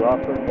want to go to the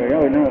hospital?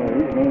 Oh, no,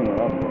 he's going to the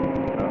hospital.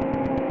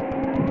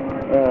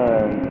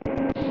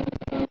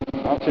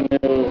 Option is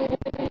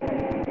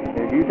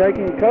you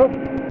taking the cuff,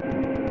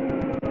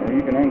 or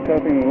you can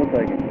uncuff him and we'll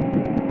take him.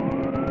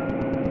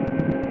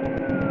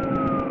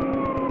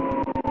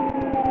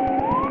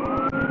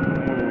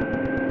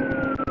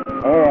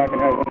 Or I can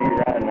have one of you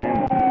riding the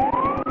ambulance.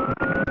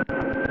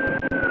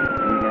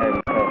 You can have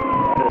him cuffed.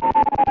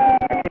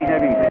 I can't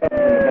have him cuffed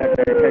in the back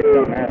there in case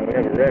something happens. We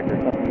have a wreck or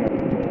something.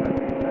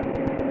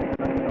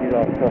 He's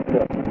all cuffed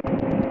up.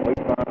 We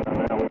can find him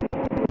now. We'll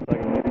take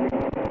him with you.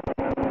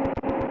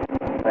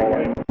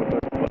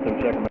 Let them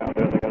check him out,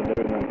 do what they got to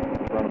do, and then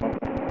run him up.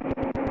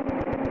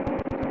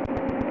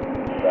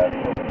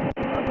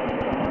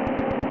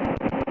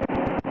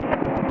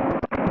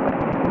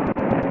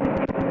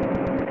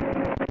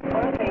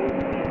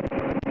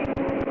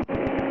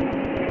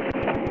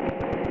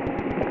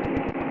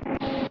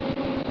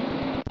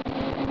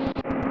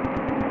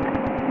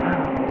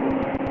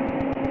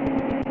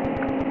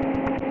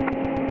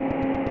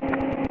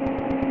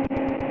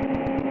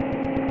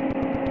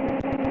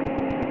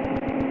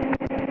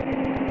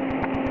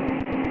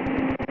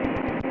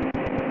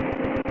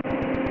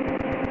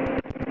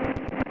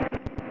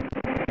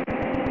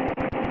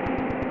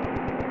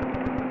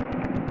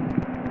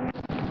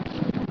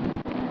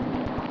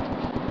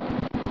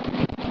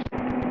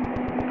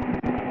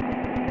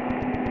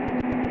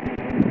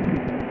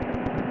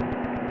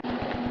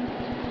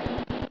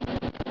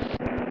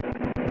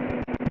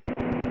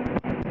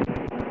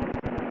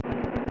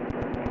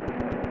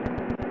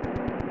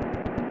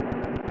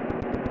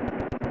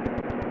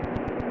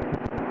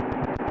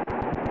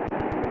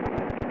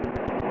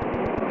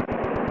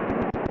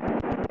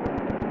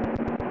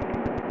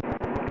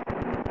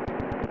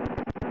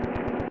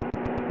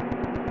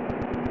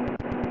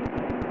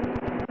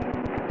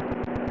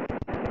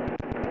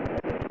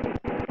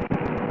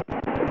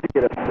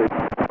 Get up to. I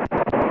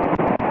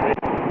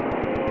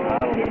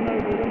don't even know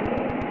who them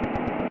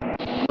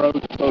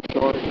Rhodes so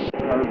short,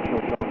 Herb so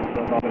short.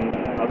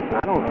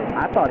 I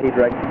thought he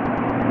wrecked.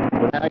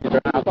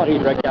 I thought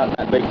he'd wreck out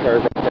that big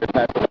curve right there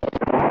past the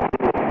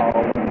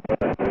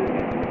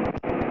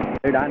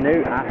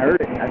Dude, I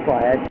heard it. That's why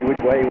I asked you which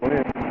way he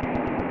went.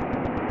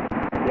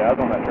 Yeah, I was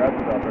on that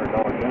traffic out there at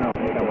Dollar General.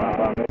 He come right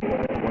by me.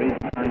 When he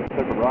turned,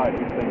 took a right, he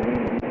seen me.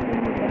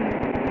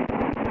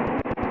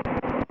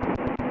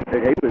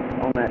 Dude, he was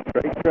on that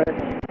straight stretch,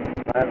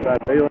 right outside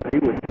Bigelow, he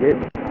was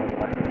hitting. I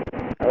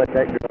let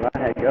that girl I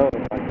had go. I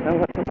was like, sounds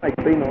like somebody's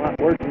speeding a lot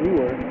worse than you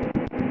were.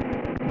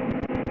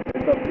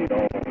 It's up to you,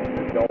 don't. If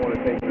you don't want to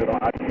think that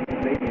I think you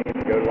need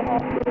to go to the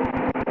hospital.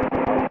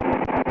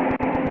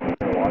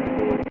 Watch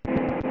for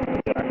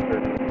Jack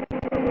Church. It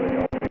doesn't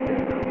matter.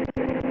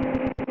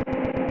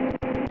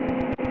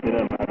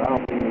 I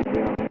don't think you need to be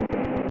on anything.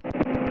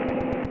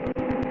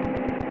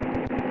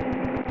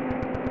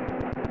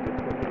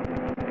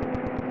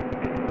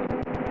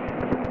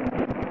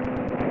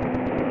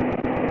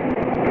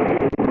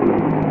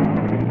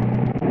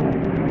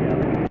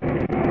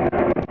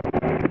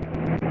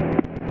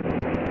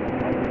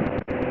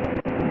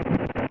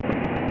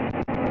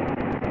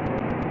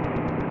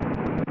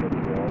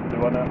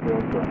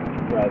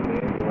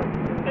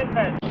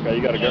 Okay,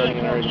 you got a guardian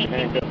in there you can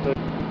handcuff to?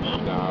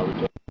 Nah, we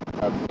just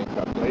have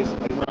handcuffs. He's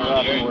not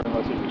out anywhere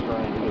unless he's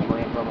restrained. He just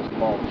ran from us and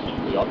lost. So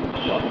y'all can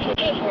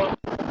check him out.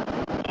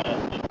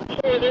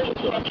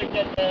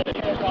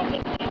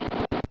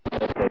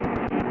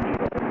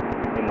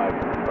 In my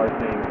first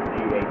name,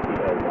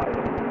 U-A-T-O-Y.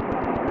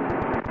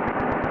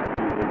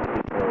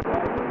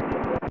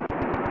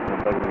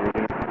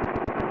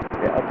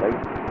 Yeah, I'll take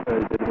it.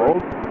 Is it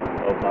Rhodes?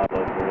 Oh,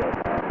 503.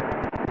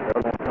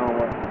 Y'all going to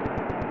Conway?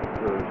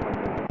 Or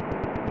something?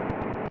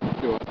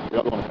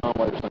 Y'all going to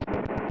Conway or something?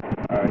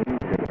 Alright, you can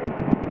get it.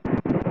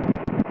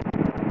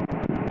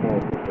 Well,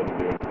 we shouldn't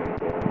do anything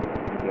for him.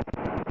 You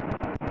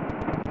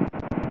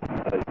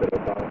said it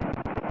was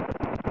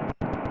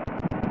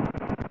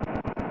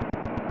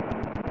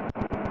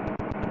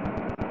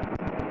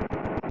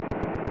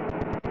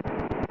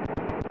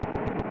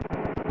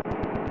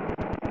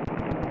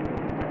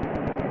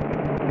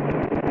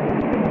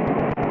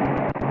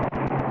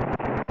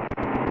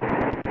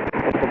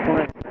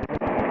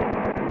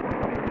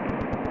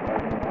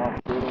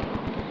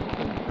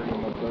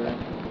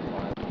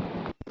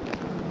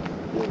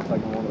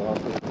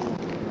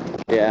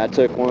Yeah, I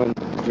took one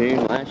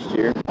June last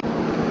year.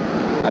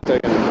 I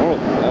took him to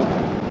Rhodes, though.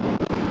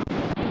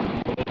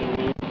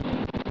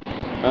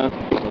 Huh?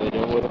 What are they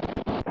doing with it?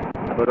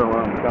 I put her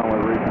around the Conway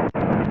region.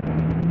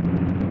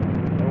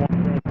 They want to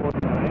transport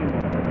them to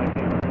England, but they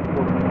can't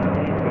transport them to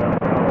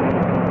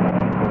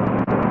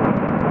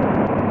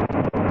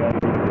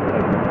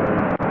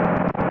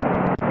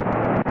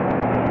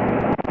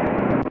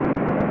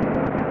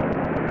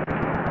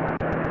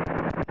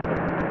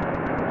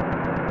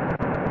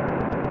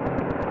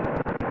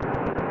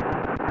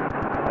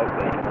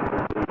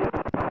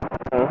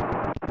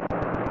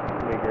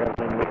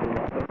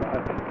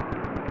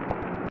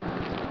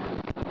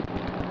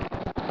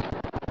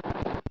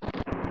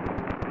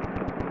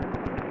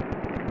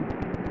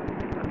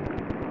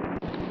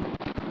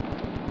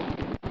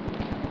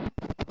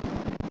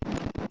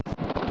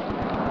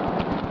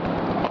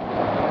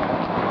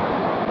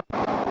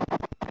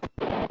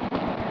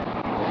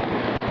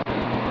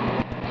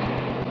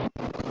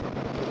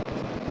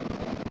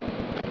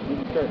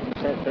start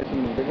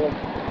fishing in Bigelow?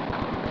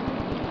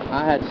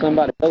 I had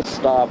somebody else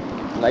stop,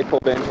 and they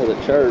pulled into the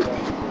church,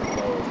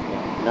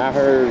 and I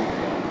heard,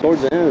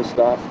 towards the end of the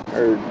stop,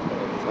 heard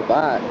a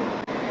bike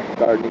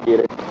starting to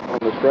get it on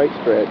the straight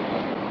stretch.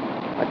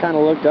 I kind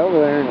of looked over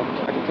there, and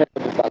I could tell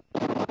just like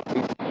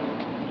he's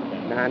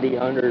 90,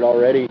 100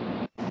 already.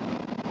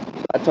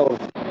 So I told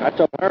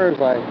her, I was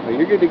like, well,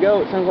 you're good to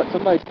go. It sounds like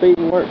somebody's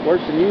speeding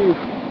worse than you.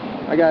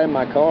 I got in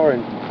my car,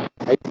 and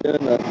he's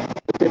doing the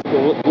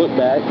typical look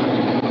back,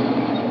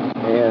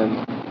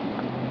 and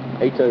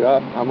he took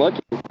off. I'm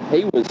lucky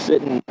he was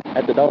sitting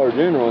at the Dollar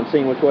General and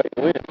seeing which way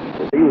he went,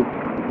 because he was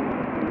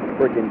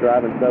freaking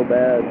driving so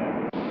bad.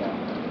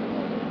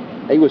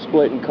 He was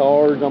splitting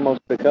cars,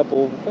 almost a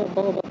couple.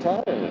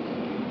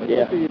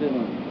 Yeah. It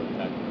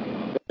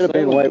could have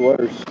been way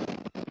worse.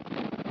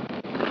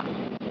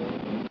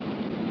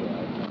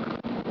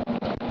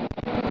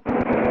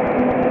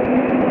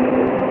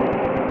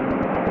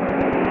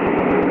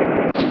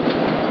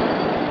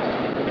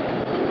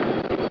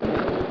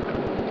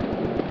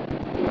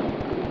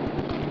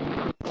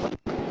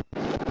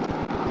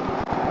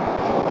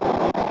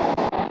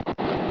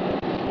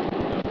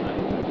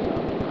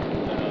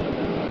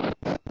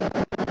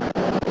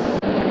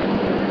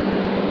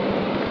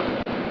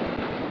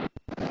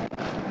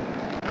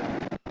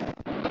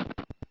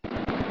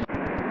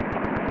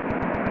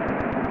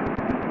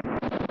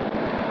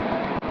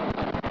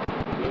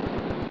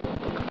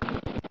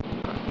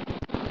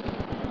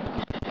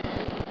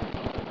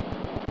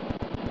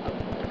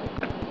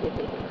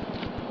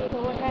 So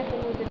what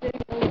happened with the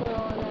dude over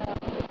on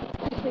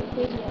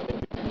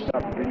 216?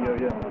 Stop the video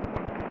yet?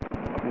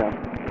 No.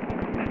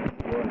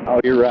 Oh,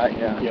 you're right,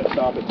 yeah. Yeah,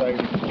 stop it,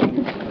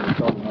 baby.